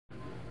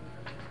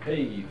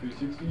Hey,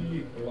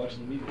 360, we're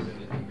watching the media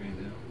center thing right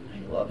now. I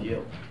love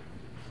you.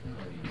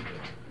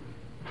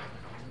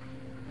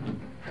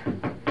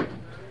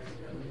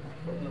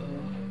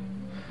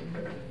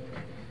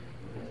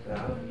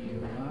 Without you,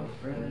 my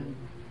friend,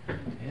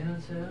 and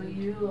I'll tell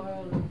you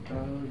all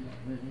about it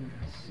when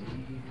I see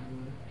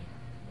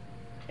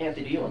you.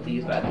 Anthony, do you want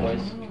these bad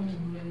boys?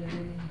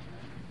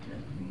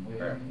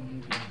 Where?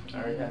 I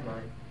already have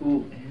mine.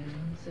 Ooh. And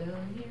I'll tell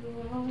you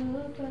all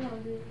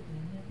about it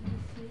when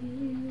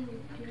I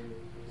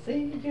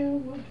see you.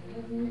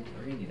 We're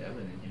gonna need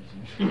Evan in here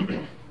soon.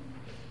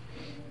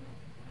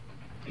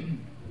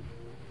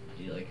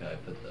 Do you like how I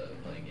put the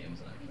playing games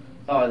on?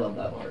 Oh, I love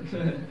that part.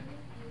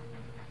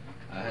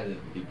 I had to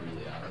be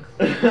brutally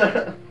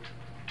honest.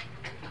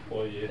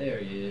 Oh yeah. There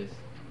he is.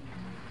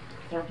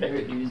 Our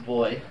favorite news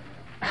boy.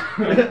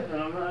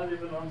 I'm not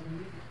even on.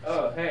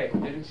 Oh, hey,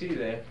 didn't see you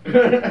there.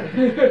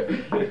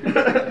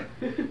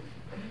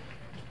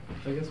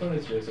 So I guess one of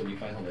those jokes that we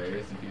find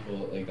hilarious and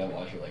people like that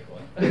watch are like,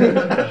 what?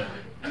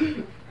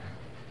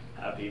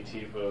 Happy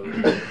T-pose.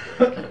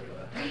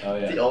 Oh yeah.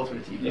 It's the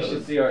ultimate T-pose. You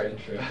should see our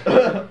intro.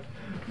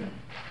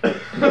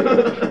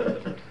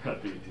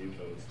 Happy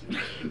T-pose,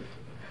 dude.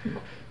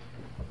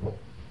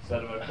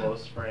 Instead of a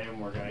close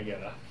frame, we're gonna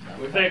get a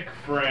thick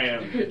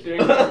frame. During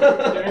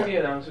the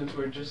announcements,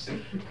 we're just.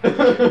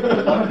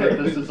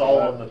 This is all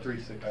on the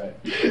 360. Alright.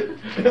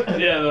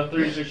 Yeah, the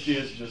 360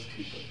 is just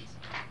T-pose.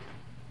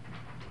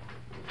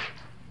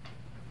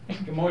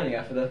 Good morning,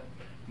 Affida.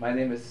 My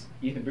name is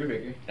Ethan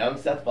Brubaker. I'm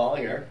Seth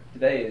Bollinger.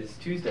 Today is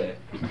Tuesday,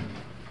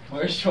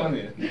 March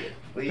 20th.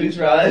 Please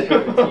rise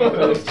for for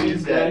T-Pose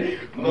Tuesday.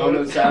 A moment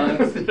of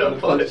silence and a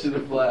pledge to the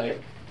flag.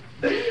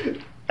 That's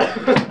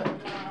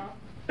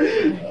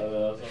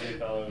what we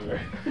fell over.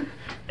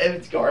 If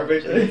it's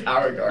garbage, then it's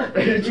our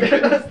garbage.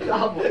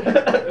 Stop it.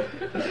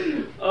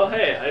 Oh,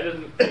 hey, I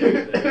didn't see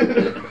it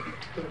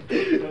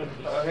there.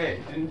 Oh, hey,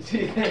 didn't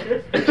see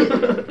there?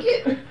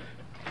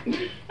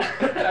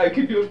 I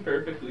could do it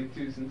perfectly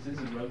too, since this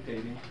is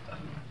rotating.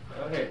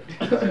 Oh, hey.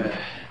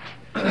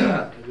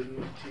 I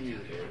didn't see you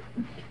there.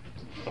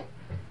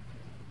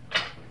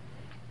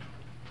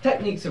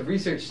 Techniques of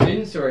research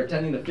students who are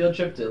attending the field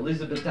trip to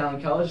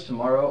Elizabethtown College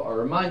tomorrow are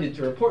reminded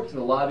to report to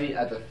the lobby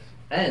at the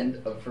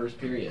end of first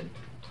period.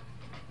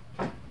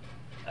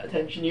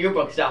 Attention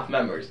yearbook staff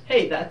members.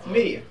 Hey, that's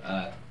me.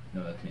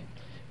 No, that's me.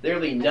 There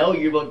will be no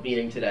yearbook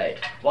meeting today.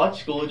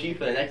 Watch Schoology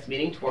for the next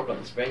meeting to work on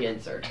the spring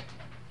insert.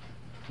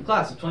 The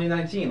class of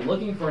 2019,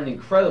 looking for an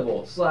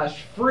incredible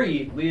 /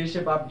 free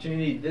leadership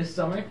opportunity this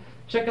summer?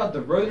 Check out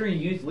the Rotary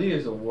Youth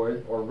Leaders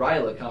Award, or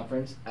RYLA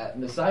Conference, at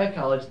Messiah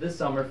College this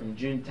summer from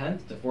June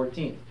 10th to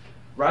 14th.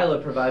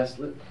 RYLA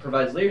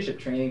provides leadership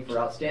training for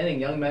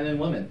outstanding young men and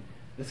women.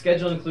 The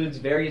schedule includes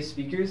various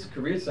speakers,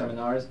 career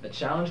seminars, a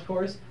challenge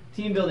course,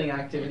 team building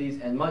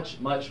activities, and much,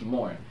 much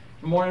more.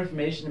 For more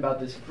information about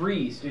this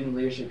free student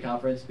leadership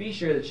conference, be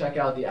sure to check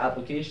out the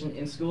application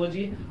in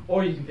Schoology,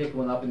 or you can pick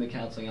one up in the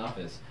counseling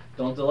office.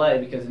 Don't delay,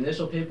 because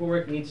initial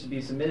paperwork needs to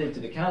be submitted to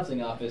the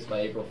counseling office by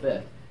April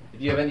 5th. If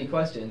you have any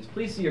questions,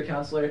 please see your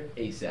counselor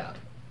ASAP.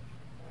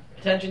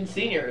 Attention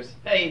seniors.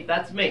 Hey,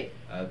 that's me.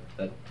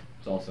 That's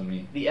also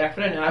me. The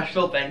Equity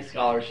National Bank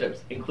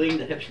scholarships, including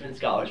the Hipshman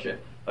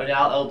Scholarship, are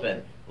now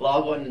open.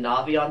 Log on to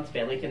Navion's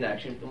Family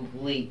Connection to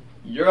complete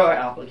your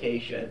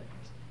application.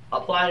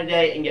 Apply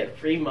today and get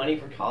free money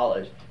for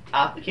college.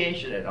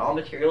 Application and all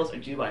materials are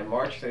due by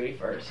March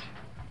 31st.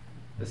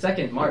 The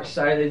second March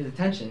Saturday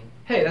detention.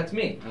 Hey, that's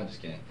me. No,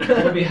 just kidding.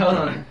 Will be held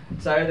on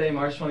Saturday,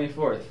 March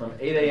 24th from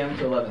 8 a.m.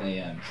 to 11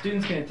 a.m.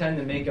 Students can attend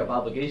and make up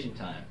obligation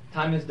time.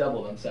 Time is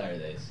doubled on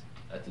Saturdays.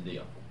 That's the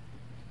deal.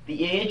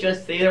 The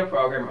AHS Theater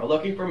program are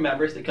looking for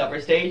members to cover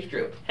stage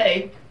group.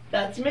 Hey,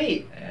 that's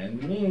me.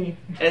 And me.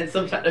 And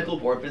some technical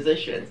board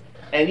positions.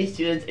 Any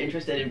students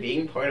interested in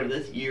being part of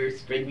this year's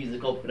spring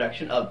musical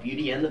production of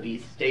Beauty and the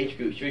Beast stage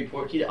group should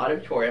report to the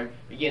auditorium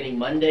beginning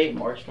Monday,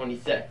 March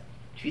 26th,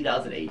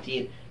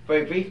 2018, for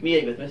a brief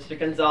meeting with Mr.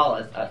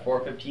 Gonzalez at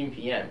 4:15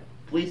 p.m.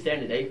 Please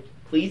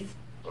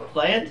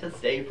plan to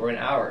stay for an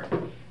hour.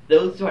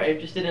 Those who are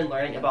interested in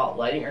learning about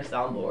lighting or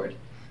soundboard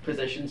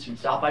positions should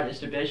stop by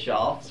Mr.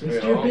 Bischoff's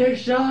Mr.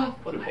 Bischoff!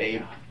 What a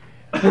babe.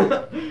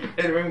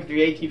 In room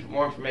 318 for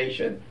more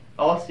information.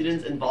 All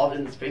students involved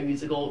in the spring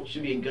musical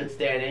should be in good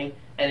standing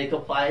and in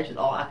compliance with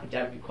all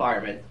academic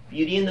requirements.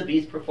 Beauty and the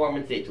Beast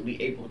performance dates will be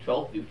April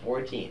 12th through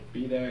 14th.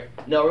 Be there.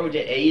 No road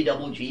to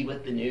AEWG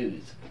with the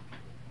news.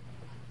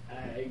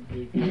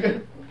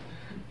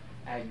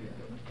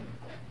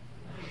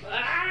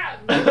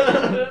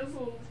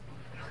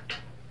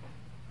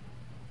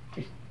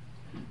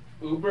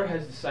 Uber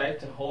has decided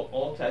to halt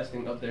all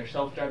testing of their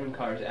self-driving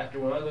cars after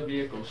one of the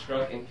vehicles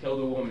struck and killed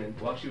a woman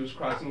while she was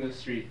crossing the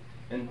street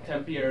in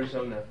Tempe,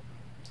 Arizona.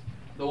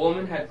 The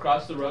woman had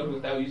crossed the road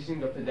without using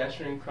the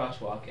pedestrian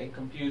crosswalk and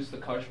confused the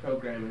car's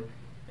programming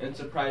and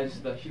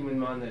surprised the human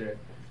monitor.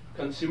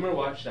 Consumer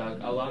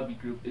watchdog, a lobby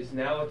group, is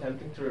now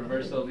attempting to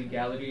reverse the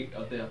legality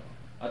of the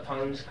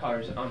autonomous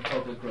cars on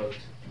public roads.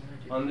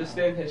 On this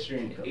day in history,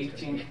 in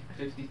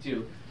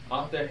 1852,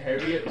 author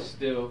Harriet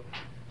Still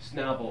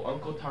novel,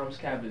 Uncle Tom's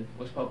Cabin,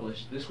 was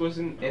published. This was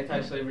an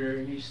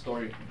anti-slavery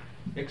story,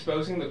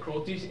 exposing the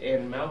cruelties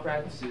and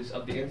malpractices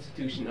of the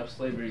institution of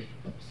slavery.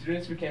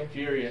 Students became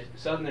furious,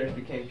 Southerners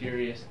became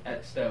furious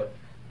at Stowe,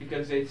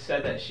 because they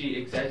said that she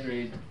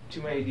exaggerated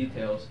too many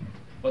details.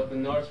 But the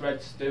North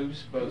read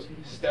Stowe's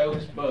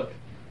book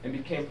and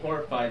became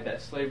horrified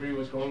that slavery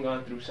was going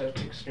on through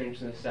such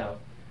extremes in the South.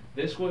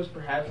 This was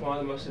perhaps one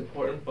of the most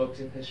important books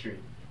in history,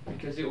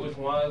 because it was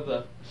one of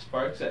the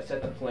sparks that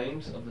set the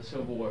flames of the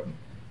Civil War.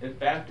 In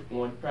fact,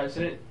 when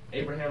President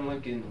Abraham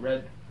Lincoln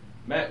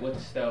met with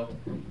Stowe,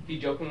 he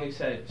jokingly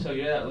said, "So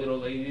you're that little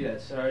lady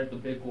that started the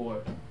big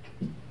war."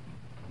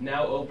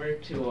 Now over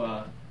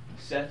to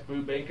Seth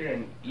Brubaker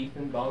and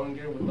Ethan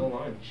Bollinger with the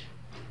lunch.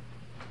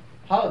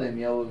 Holiday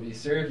meal will be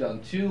served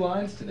on 2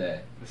 lines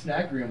today. The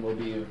snack room will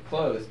be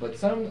closed, but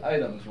some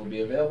items will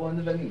be available in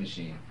the vending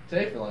machine.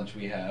 Today for lunch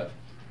we have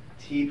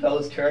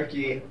T-post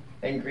turkey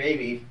and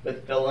gravy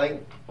with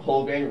filling,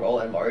 whole grain roll,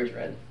 and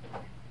margarine.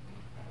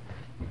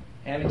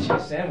 ham and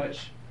cheese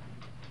sandwich,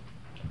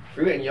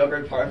 Fruit and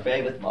yogurt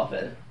parfait with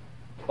muffin.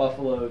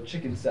 buffalo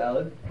chicken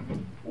salad,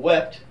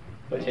 Whipped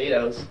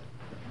potatoes.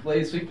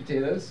 glazed sweet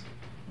potatoes,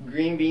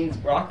 Green beans,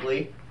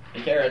 broccoli,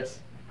 and carrots.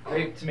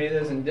 grape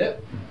tomatoes and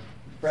dip,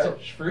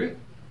 fresh fruit,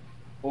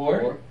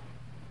 or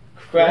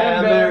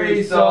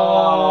Cranberry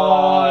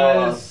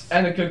sauce.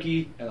 and a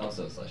cookie, and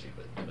also a slushie,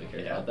 but nobody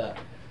cares Yeah. about that.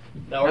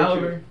 Now Now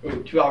we're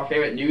to our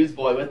favorite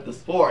newsboy with the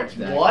sports.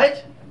 Exactly.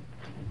 What?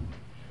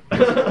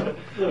 That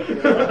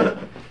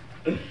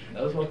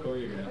was well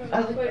choreographed. I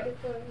like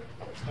that.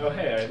 Oh,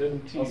 hey, I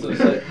didn't tease Also you.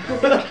 said,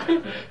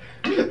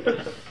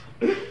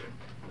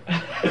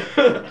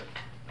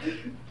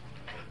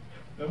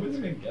 nobody's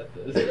gonna get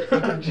this.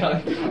 John.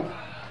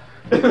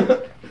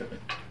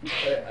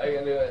 I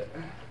can do it.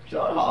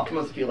 John Hoff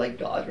must feel like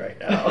God right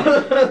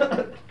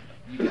now.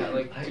 You got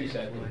like 2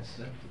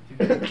 seconds.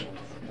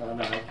 Oh,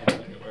 no, I can't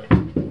make it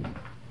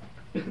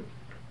work.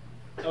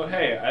 Oh,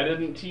 hey, I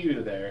didn't tee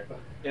you there.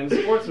 In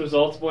sports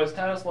results, boys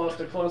tennis lost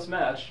a close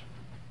match,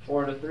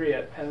 4-3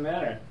 at Penn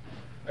Manor.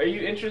 Are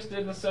you interested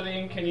in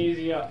studying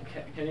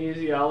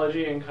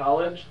kinesiology in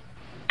college?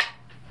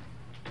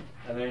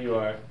 And there you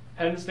are.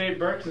 Penn State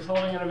Berks is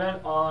holding an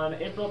event on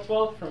April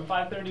 12th from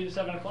 5:30 to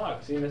 7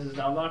 o'clock. See Mrs.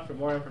 Domlock for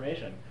more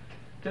information.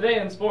 Today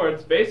in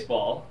sports,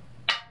 baseball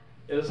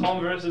is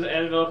home versus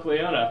Annabelle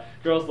Cleona.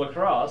 Girls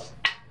lacrosse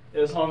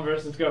is home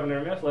versus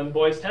Governor Mifflin.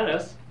 Boys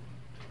tennis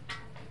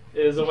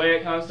is away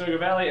at Conestoga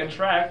Valley, and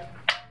track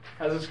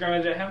has a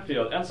scrimmage at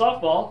Hempfield. And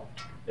softball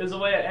is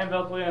away at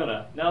Annabelle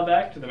Cleona. Now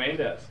back to the main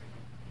desk.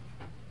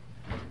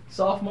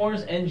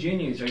 Sophomores and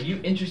juniors, are you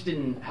interested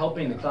in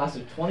helping the class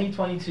of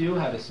 2022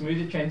 have a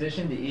smoother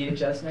transition to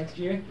EHS next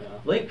year? Yeah.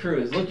 Link Crew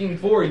is looking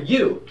for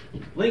you!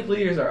 Link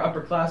leaders are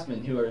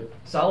upperclassmen who are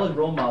solid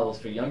role models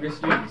for younger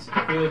students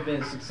who have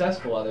been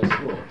successful at their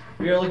school.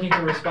 We are looking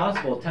for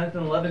responsible 10th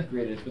and 11th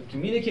graders with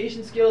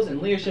communication skills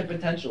and leadership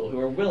potential who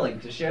are willing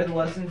to share the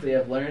lessons they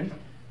have learned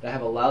that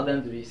have allowed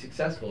them to be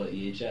successful at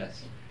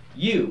EHS.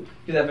 You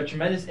could have a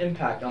tremendous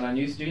impact on our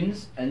new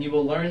students, and you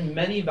will learn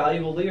many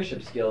valuable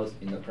leadership skills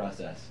in the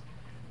process.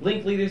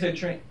 Link leaders are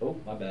trained. Oh,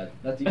 my bad.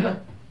 That's you.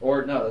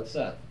 Or no, that's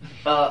Seth.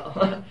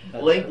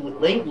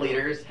 Link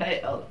leaders,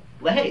 hey,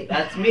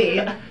 that's me,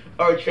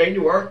 are trained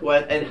to work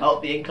with and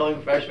help the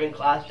incoming freshman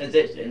class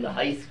transition into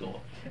high school.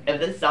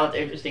 If this sounds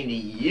interesting to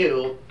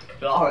you,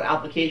 fill out an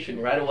application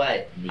right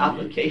away. Me.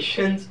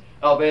 Applications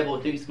are available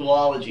through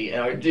Schoology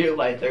and are due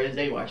by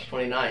Thursday, March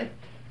 29th.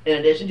 In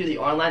addition to the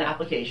online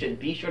application,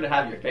 be sure to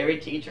have your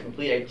favorite teacher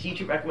complete a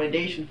teacher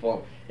recommendation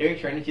form and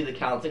return it to the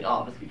counseling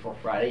office before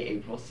Friday,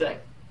 April 6th.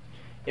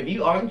 If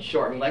you are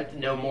unsure and would like to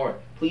know more,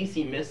 please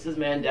see Mrs.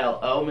 Mandel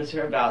or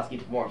Mr.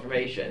 Hrabowski for more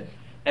information.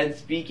 And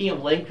speaking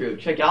of Link Crew,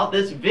 check out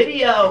this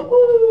video!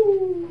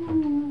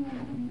 Woo!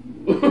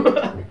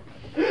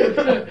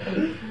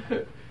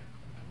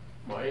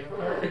 Mario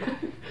Kart.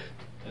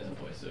 As a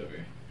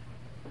voiceover.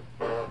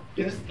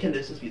 Can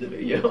this just be the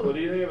video? What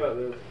do you think about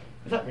this?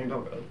 Is that Rainbow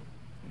Road?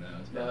 No,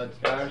 it's No, bad. it's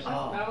Bowser's.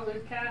 Oh.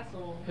 Bowser's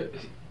Castle.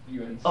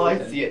 You Oh, I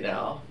insensitive. see it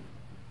now.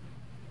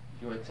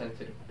 You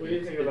insensitive. What do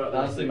you think about this?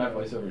 Honestly, my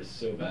voiceover is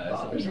so bad.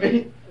 Bothers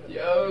me.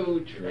 Yo,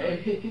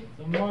 Trey.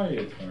 The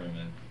Mario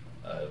tournament.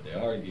 The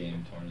art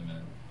game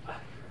tournament.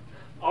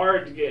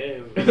 Art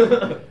game.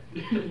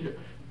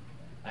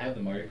 I have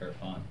the Mario Kart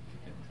font.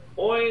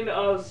 Oin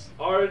us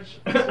Arch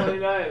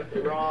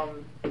 29th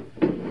from.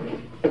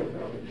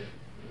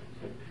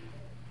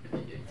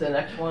 The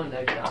next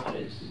option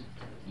is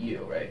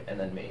you, right? And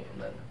then me,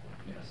 and then...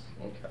 Yes.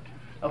 Okay.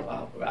 Oh,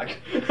 wow, we're back.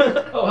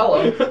 Oh,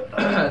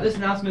 hello. This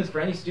announcement is for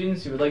any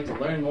students who would like to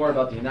learn more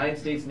about the United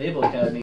States Naval Academy.